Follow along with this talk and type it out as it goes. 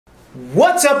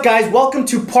What's up, guys? Welcome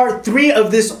to part 3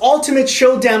 of this ultimate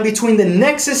showdown between the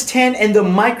Nexus 10 and the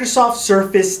Microsoft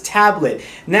Surface tablet.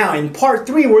 Now, in part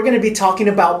 3, we're going to be talking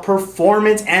about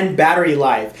performance and battery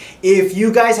life. If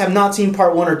you guys have not seen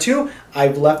part 1 or 2,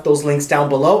 I've left those links down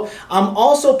below. I'm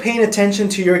also paying attention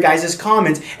to your guys'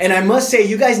 comments, and I must say,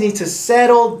 you guys need to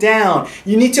settle down.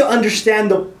 You need to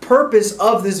understand the purpose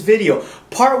of this video.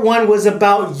 Part 1 was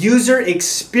about user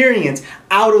experience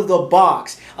out of the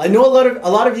box. I know a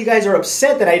lot of you guys are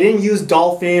upset that I didn't use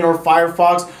Dolphin or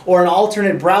Firefox or an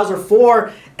alternate browser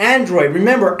for Android.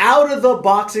 Remember, out of the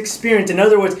box experience. In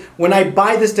other words, when I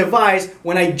buy this device,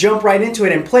 when I jump right into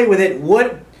it and play with it,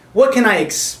 what can I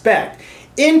expect?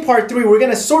 In part 3, we're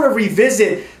going to sort of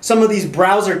revisit some of these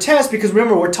browser tests because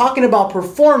remember, we're talking about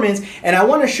performance, and I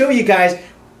want to show you guys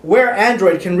where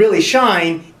Android can really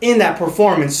shine in that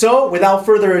performance. So without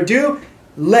further ado,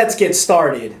 let's get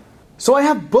started. So I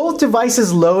have both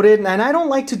devices loaded, and I don't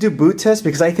like to do boot tests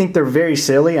because I think they're very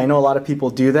silly. I know a lot of people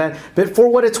do that, but for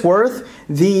what it's worth,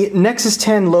 the Nexus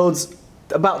 10 loads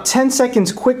about 10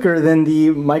 seconds quicker than the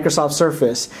Microsoft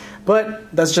Surface.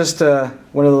 But that's just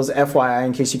one of those FYI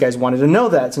in case you guys wanted to know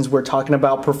that, since we're talking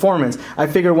about performance. I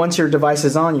figure once your device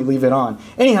is on, you leave it on.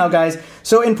 Anyhow, guys,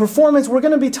 so in performance, we're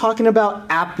going to be talking about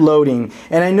app loading.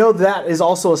 And I know that is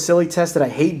also a silly test that I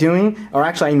hate doing, or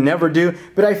actually I never do,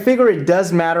 but I figure it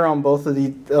does matter on both of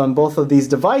these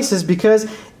devices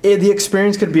because the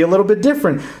experience could be a little bit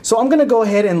different. So I'm going to go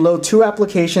ahead and load 2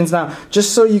 applications now,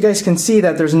 just so you guys can see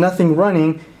that there's nothing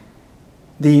running.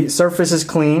 The Surface is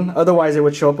clean, otherwise it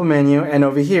would show up a menu, and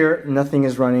over here, nothing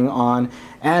is running on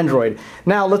Android.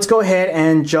 Now let's go ahead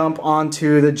and jump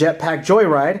onto the Jetpack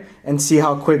Joyride and see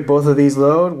how quick both of these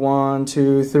load. 1,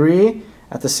 2, 3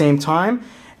 at the same time.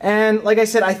 And like I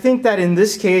said, I think that in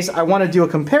this case, I want to do a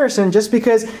comparison just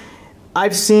because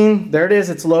I've seen, there it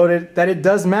is, it's loaded, that it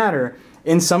does matter.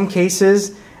 In some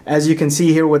cases, as you can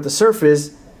see here with the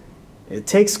Surface, it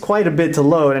takes quite a bit to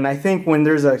load, and I think when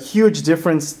there's a huge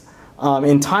difference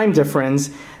in time difference,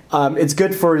 it's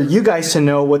good for you guys to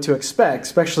know what to expect,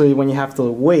 especially when you have to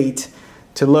wait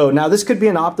to load. Now, this could be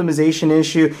an optimization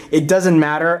issue. It doesn't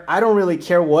matter. I don't really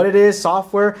care what it is,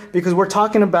 software, because we're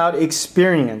talking about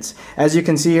experience. As you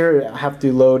can see here, I have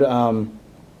to load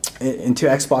into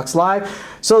Xbox Live.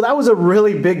 So that was a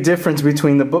really big difference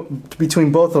between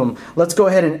both of them. Let's go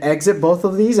ahead and exit both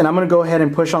of these, and I'm going to go ahead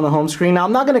and push on the home screen. Now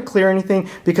I'm not going to clear anything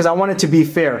because I want it to be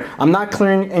fair. I'm not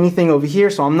clearing anything over here,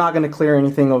 so I'm not going to clear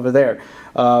anything over there.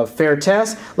 Fair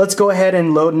test. Let's go ahead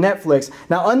and load Netflix.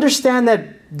 Now understand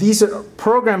that these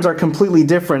programs are completely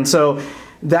different, so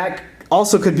that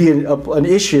also could be an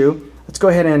issue. Let's go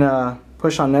ahead and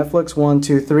push on Netflix. 1,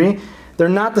 2, 3. They're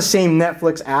not the same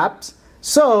Netflix apps.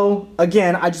 So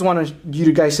again, I just want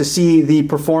you guys to see the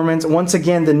performance. Once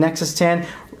again, the Nexus 10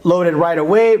 loaded right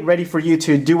away, ready for you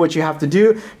to do what you have to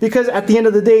do, because at the end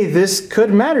of the day, this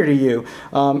could matter to you.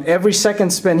 Every second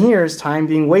spent here is time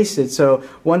being wasted. So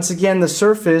once again, the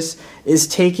Surface is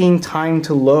taking time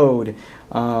to load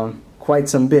quite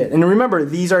some bit. And remember,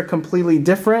 these are completely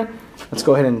different. Let's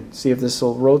go ahead and see if this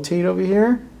will rotate over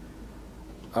here.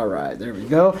 All right, there we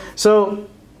go. So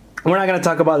we're not going to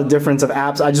talk about the difference of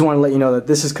apps. I just want to let you know that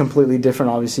this is completely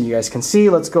different. Obviously, you guys can see.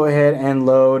 Let's go ahead and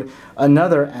load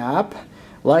another app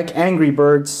like Angry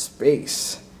Birds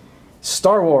Space.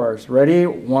 Star Wars. Ready?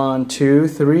 1, 2,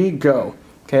 3, go.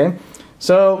 Okay.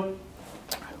 So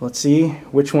let's see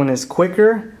which one is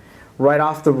quicker. Right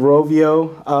off the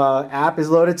Rovio app is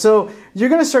loaded. So you're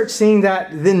going to start seeing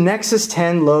that the Nexus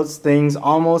 10 loads things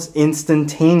almost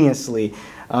instantaneously.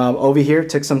 Over here, it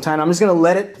took some time. I'm just going to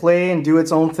let it play and do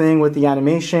its own thing with the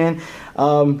animation,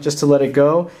 just to let it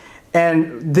go.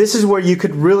 And this is where you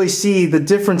could really see the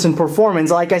difference in performance.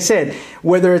 Like I said,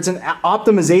 whether it's an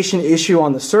optimization issue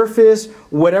on the Surface,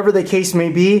 whatever the case may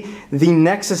be, the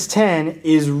Nexus 10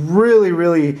 is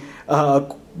really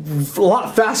a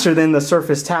lot faster than the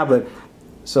Surface tablet.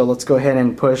 So let's go ahead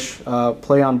and push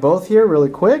play on both here really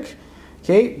quick.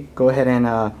 Okay, go ahead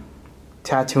and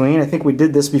Tatooine. I think we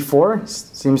did this before.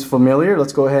 Seems familiar.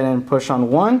 Let's go ahead and push on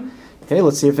 1. Okay,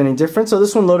 let's see if any difference. So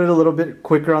this one loaded a little bit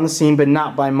quicker on the scene, but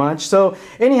not by much. So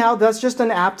anyhow, that's just an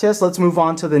app test. Let's move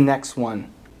on to the next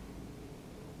one.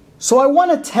 So I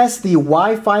want to test the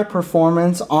Wi-Fi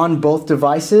performance on both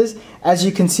devices. As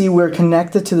you can see, we're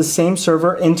connected to the same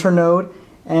server, Internode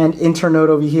and Internode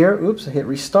over here. Oops, I hit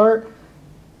restart.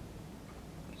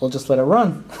 We'll just let it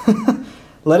run.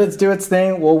 Let it do its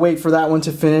thing. We'll wait for that one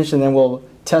to finish, and then we'll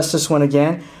test this one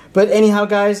again. But anyhow,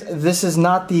 guys, this is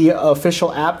not the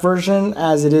official app version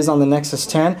as it is on the Nexus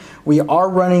 10. We are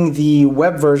running the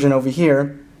web version over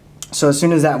here. So as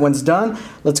soon as that one's done,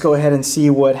 let's go ahead and see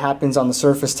what happens on the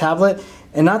Surface tablet.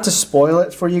 And not to spoil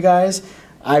it for you guys,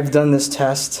 I've done this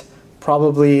test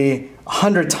probably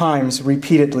 100 times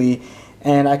repeatedly,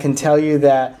 and I can tell you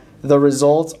that the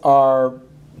results are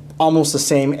almost the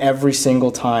same every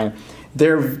single time.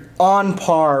 They're on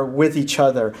par with each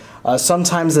other.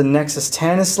 Sometimes the Nexus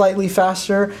 10 is slightly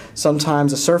faster,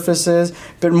 sometimes the Surface is,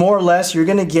 but more or less you're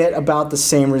going to get about the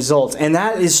same results. And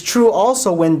that is true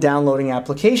also when downloading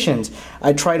applications.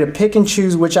 I try to pick and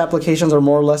choose which applications are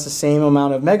more or less the same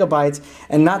amount of megabytes,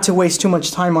 and not to waste too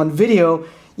much time on video.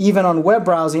 Even on web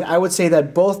browsing, I would say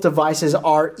that both devices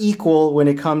are equal when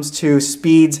it comes to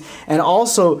speeds. And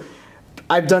also,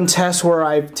 I've done tests where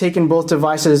I've taken both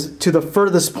devices to the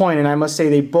furthest point, and I must say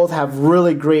they both have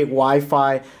really great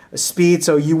Wi-Fi speed,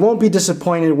 so you won't be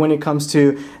disappointed when it comes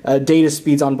to data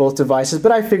speeds on both devices,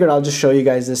 but I figured I'll just show you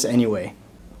guys this anyway.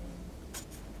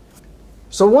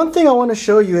 So one thing I want to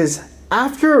show you is,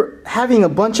 after having a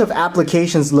bunch of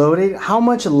applications loaded, how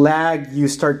much lag you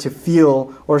start to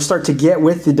feel or start to get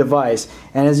with the device.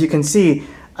 And as you can see,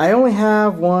 I only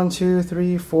have 1, 2,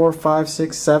 3, 4, 5,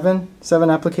 6, 7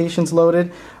 applications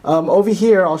loaded. Over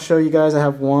here, I'll show you guys. I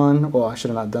have one. Well, I should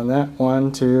have not done that.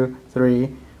 1, 2,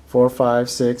 3, 4, 5,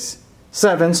 6,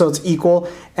 7. So it's equal,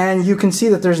 and you can see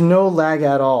that there's no lag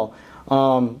at all.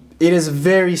 It is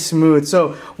very smooth. So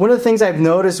one of the things I've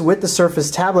noticed with the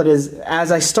Surface tablet is,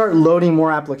 as I start loading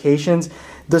more applications,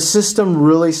 the system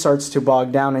really starts to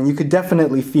bog down, and you could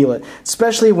definitely feel it,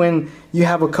 especially when you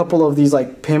have a couple of these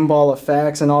like pinball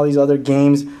effects and all these other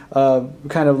games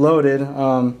kind of loaded.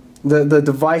 The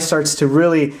device starts to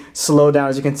really slow down.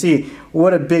 As you can see,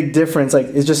 what a big difference. Like,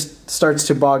 it just starts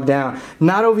to bog down.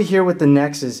 Not over here with the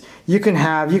Nexus.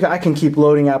 I can keep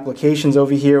loading applications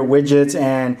over here, widgets,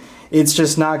 and it's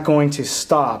just not going to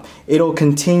stop. It'll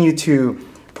continue to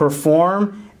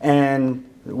perform and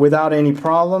without any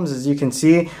problems. As you can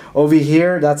see over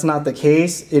here, that's not the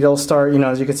case. It'll start,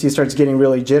 as you can see, it starts getting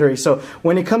really jittery. So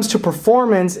when it comes to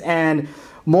performance and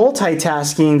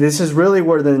multitasking, this is really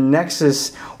where the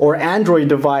Nexus or Android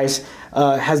device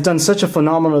has done such a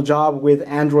phenomenal job with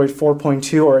Android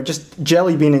 4.2, or just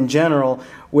JellyBean in general,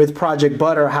 with Project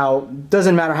Butter. How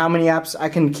doesn't matter how many apps, I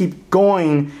can keep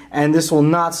going and this will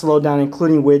not slow down,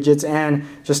 including widgets. And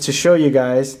just to show you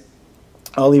guys,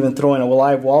 I'll even throw in a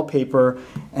live wallpaper,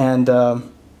 and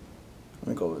let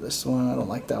me go over this one. I don't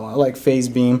like that one. I like Phase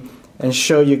Beam, and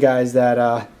show you guys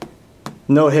that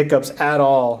no hiccups at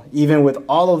all, even with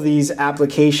all of these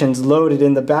applications loaded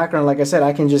in the background. Like I said,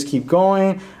 I can just keep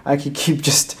going. I can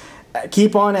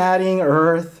keep on adding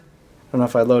Earth. I don't know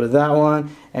if I loaded that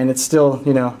one, and it's still,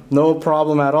 no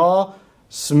problem at all.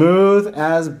 Smooth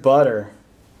as butter.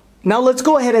 Now let's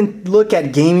go ahead and look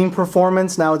at gaming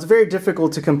performance. Now it's very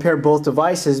difficult to compare both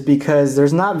devices because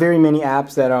there's not very many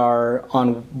apps that are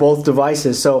on both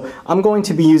devices. So I'm going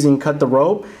to be using Cut the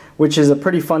Rope, which is a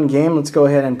pretty fun game. Let's go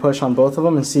ahead and push on both of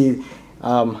them and see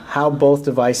how both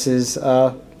devices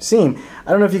seem.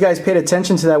 I don't know if you guys paid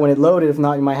attention to that when it loaded. If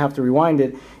not, you might have to rewind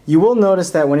it. You will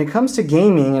notice that when it comes to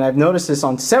gaming, and I've noticed this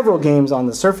on several games on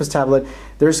the Surface tablet,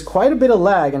 there's quite a bit of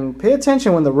lag. And pay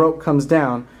attention when the rope comes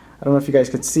down. I don't know if you guys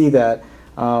could see that.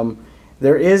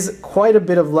 There is quite a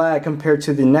bit of lag compared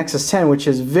to the Nexus 10, which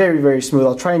is very, very smooth.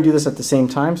 I'll try and do this at the same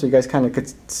time so you guys kind of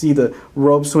could see the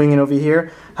rope swinging over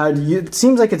here. It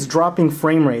seems like it's dropping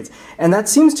frame rates. And that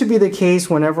seems to be the case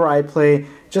whenever I play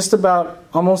just about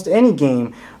almost any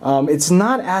game. It's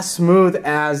not as smooth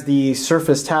as the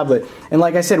Surface tablet. And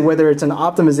like I said, whether it's an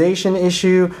optimization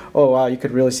issue, oh wow, you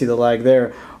could really see the lag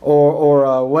there,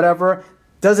 or whatever,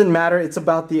 doesn't matter. It's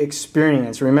about the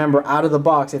experience. Remember, out of the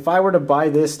box, if I were to buy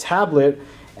this tablet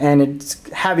and it's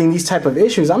having these type of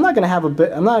issues, I'm not going to have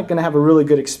a really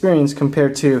good experience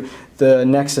compared to the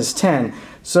Nexus 10.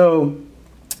 So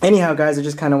anyhow, guys, I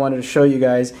just kind of wanted to show you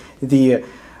guys the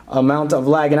amount of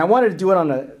lag, and I wanted to do it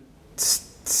on a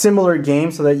similar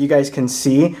game so that you guys can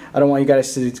see. I don't want you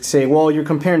guys to say, well, you're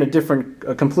comparing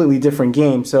a completely different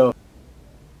game. So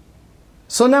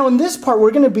now in this part,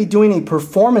 we're going to be doing a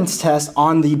performance test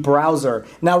on the browser.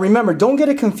 Now remember, don't get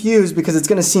it confused because it's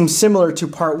going to seem similar to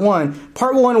part one.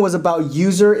 Part one was about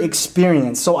user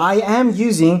experience. So I am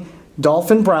using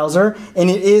Dolphin Browser, and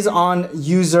it is on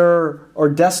user or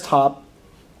desktop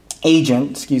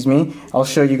agent, excuse me. I'll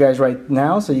show you guys right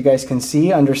now so you guys can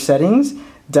see under settings,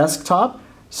 desktop.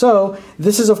 So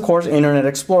this is of course Internet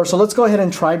Explorer. So let's go ahead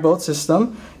and try both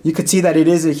systems. You could see that it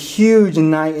is a huge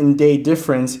night and day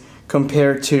difference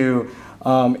compared to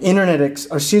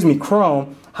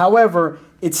Chrome. However,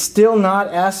 it's still not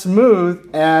as smooth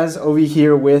as over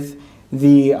here with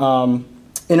the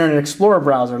Internet Explorer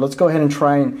browser. Let's go ahead and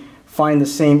try and find the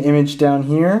same image down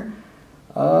here.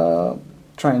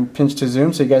 Try and pinch to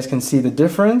zoom so you guys can see the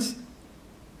difference.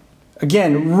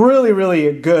 Again,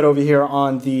 really good over here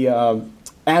on the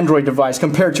Android device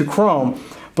compared to Chrome.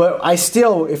 But I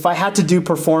still, if I had to do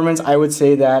performance, I would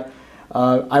say that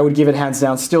I would give it hands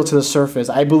down still to the Surface.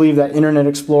 I believe that Internet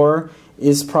Explorer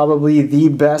is probably the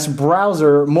best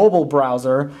browser, mobile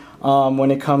browser, when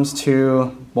it comes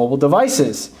to mobile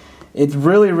devices. It's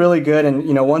really good,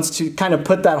 and once to kind of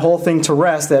put that whole thing to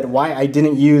rest, that why I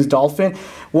didn't use Dolphin,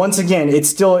 once again,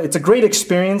 it's a great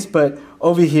experience, but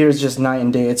over here is just night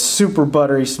and day. It's super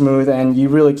buttery smooth, and you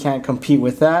really can't compete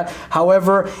with that.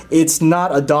 However, it's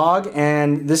not a dog,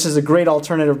 and this is a great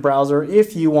alternative browser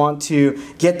if you want to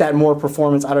get that more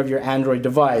performance out of your Android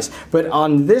device. But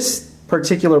on this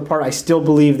particular part, I still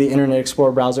believe the Internet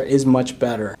Explorer browser is much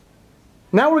better.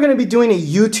 Now we're going to be doing a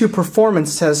YouTube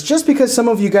performance test, just because some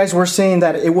of you guys were saying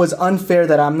that it was unfair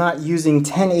that I'm not using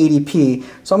 1080p.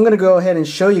 So I'm going to go ahead and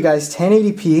show you guys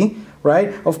 1080p,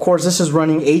 right? Of course, this is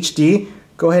running HD.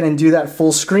 Go ahead and do that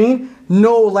full screen.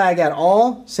 No lag at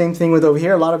all. Same thing with over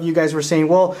here. A lot of you guys were saying,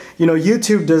 well,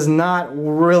 YouTube does not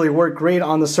really work great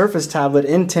on the Surface tablet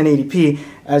in 1080p.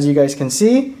 As you guys can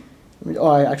see, oh,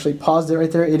 I actually paused it right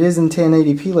there. It is in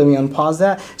 1080p. Let me unpause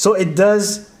that. So it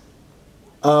does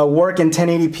work in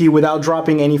 1080p without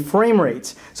dropping any frame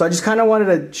rates. So I just kind of wanted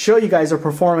to show you guys the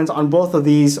performance on both of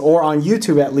these, or on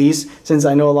YouTube at least, since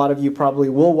I know a lot of you probably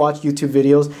will watch YouTube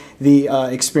videos. The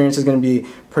experience is going to be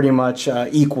pretty much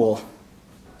equal.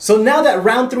 So now that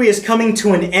round 3 is coming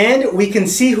to an end, we can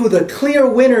see who the clear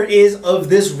winner is of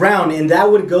this round, and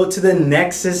that would go to the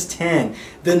Nexus 10.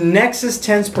 The Nexus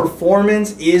 10's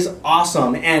performance is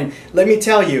awesome, and let me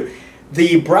tell you,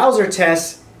 the browser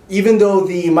test, even though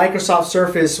the Microsoft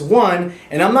Surface won,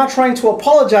 and I'm not trying to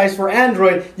apologize for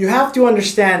Android, you have to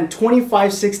understand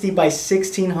 2560 by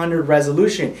 1600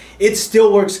 resolution. It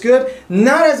still works good.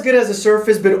 Not as good as the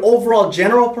Surface, but overall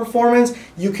general performance,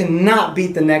 you cannot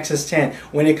beat the Nexus 10.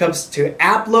 When it comes to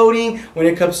app loading, when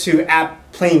it comes to app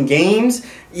playing games,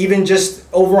 even just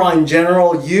overall in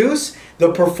general use,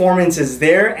 the performance is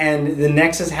there, and the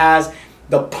Nexus has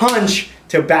the punch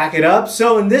to back it up.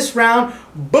 So in this round,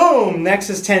 boom,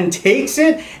 Nexus 10 takes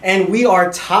it, and we are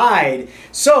tied.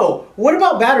 So what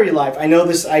about battery life? I know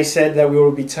this, I said that we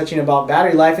will be touching about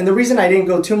battery life, and the reason I didn't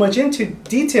go too much into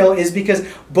detail is because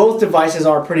both devices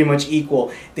are pretty much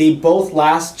equal. They both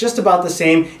last just about the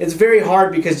same. It's very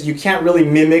hard because you can't really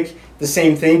mimic the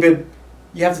same thing, but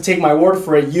you have to take my word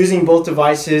for it. Using both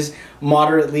devices,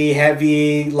 moderately,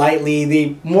 heavy, lightly,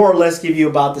 they more or less give you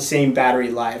about the same battery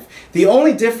life. The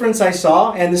only difference I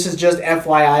saw, and this is just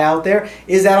FYI out there,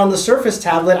 is that on the Surface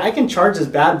tablet, I can charge this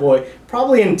bad boy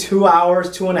probably in 2 hours,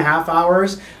 2.5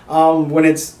 hours when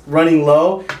it's running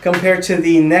low, compared to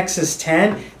the Nexus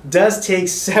 10. Does take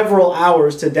several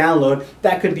hours to download.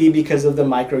 That could be because of the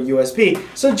micro USB.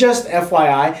 So just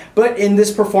FYI. But in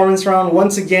this performance round,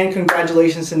 once again,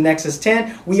 congratulations to Nexus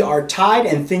 10. We are tied,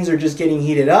 and things are just getting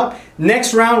heated up.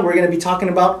 Next round, we're going to be talking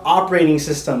about operating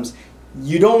systems.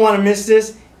 You don't want to miss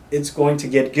this. It's going to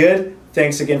get good.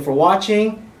 Thanks again for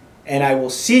watching, and I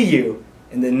will see you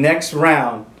in the next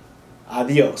round.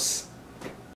 Adios.